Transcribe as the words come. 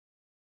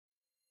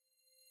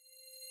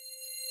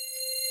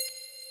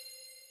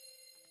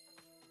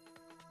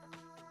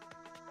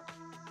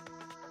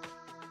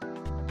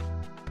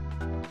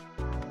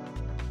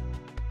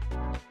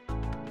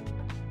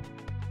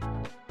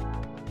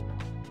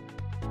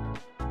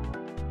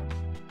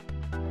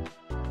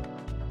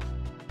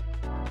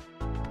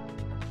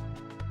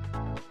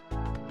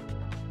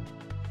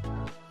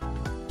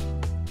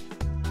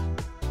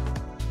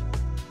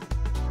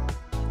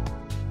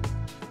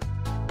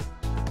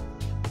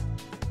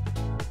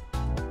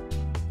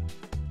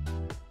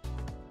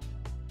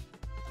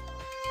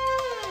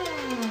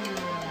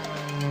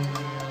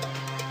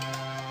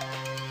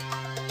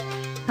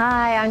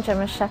Hi, I'm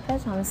Gemma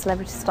Shepherd. I'm a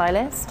celebrity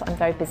stylist. I'm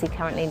very busy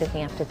currently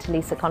looking after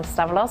Tulisa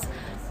Stavros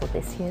for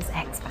this year's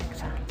X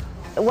Factor.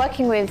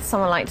 Working with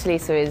someone like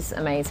Tulisa is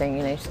amazing.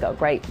 You know, she's got a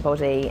great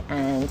body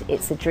and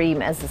it's a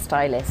dream as a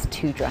stylist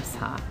to dress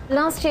her.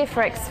 Last year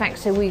for X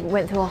Factor we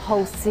went through a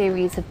whole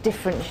series of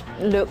different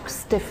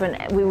looks,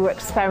 we were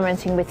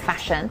experimenting with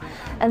fashion.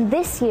 And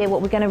this year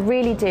what we're going to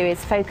really do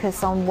is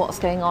focus on what's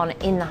going on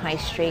in the high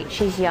street.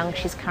 She's young,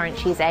 she's current,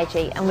 she's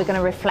edgy, and we're going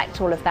to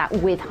reflect all of that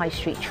with high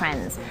street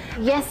trends.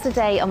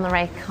 Yesterday on the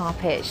red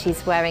carpet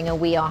she's wearing a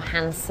We Are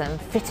Handsome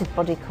fitted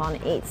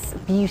bodycon. It's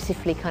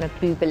beautifully kind of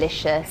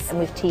boobalicious, and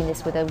we've teamed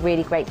this with a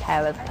really great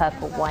pair of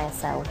purple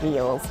YSL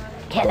heels,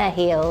 killer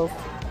heels.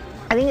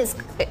 I think it's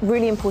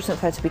really important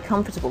for her to be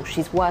comfortable.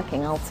 She's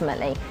working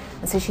ultimately,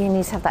 and so she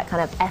needs to have that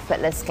kind of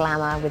effortless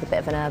glamour with a bit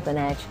of an urban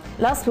edge.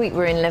 Last week we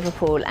were in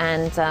Liverpool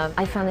and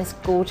I found this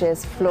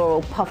gorgeous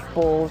floral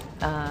puffball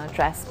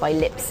dress by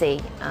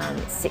Lipsy,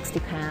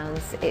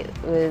 £60.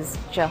 It was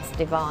just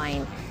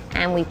divine.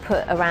 And we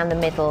put around the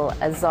middle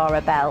a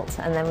Zara belt,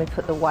 and then we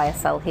put the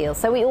YSL heels.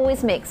 So we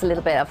always mix a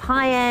little bit of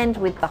high end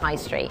with the high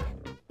street.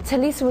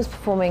 Tulisa was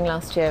performing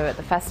last year at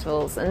the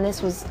festivals, and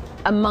this was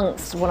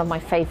amongst one of my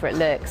favourite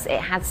looks. It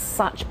had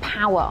such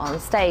power on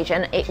stage,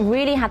 and it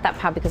really had that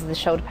power because of the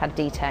shoulder pad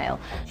detail.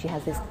 She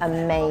has this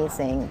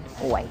amazing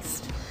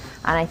waist,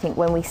 and I think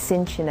when we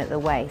cinch in at the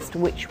waist,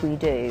 which we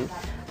do,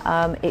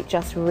 it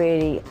just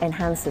really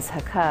enhances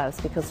her curves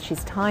because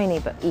she's tiny,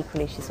 but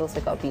equally she's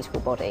also got a beautiful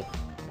body.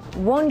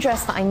 One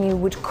dress that I knew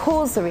would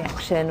cause the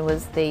reaction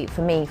was the,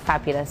 for me,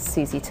 fabulous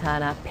Susie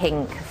Turner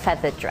pink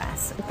feathered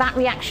dress. That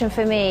reaction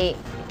for me,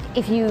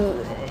 if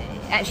you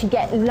actually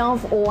get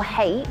love or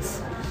hate,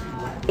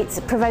 it's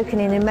provoking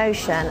an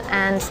emotion,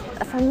 and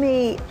for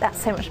me that's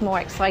so much more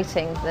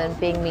exciting than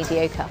being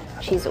mediocre.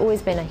 She's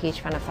always been a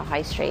huge fan of the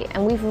high street,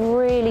 and we've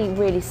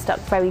really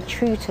stuck very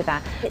true to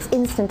that. It's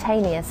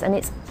instantaneous and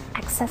it's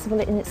accessible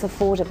and it's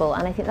affordable,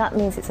 and I think that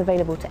means it's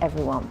available to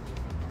everyone.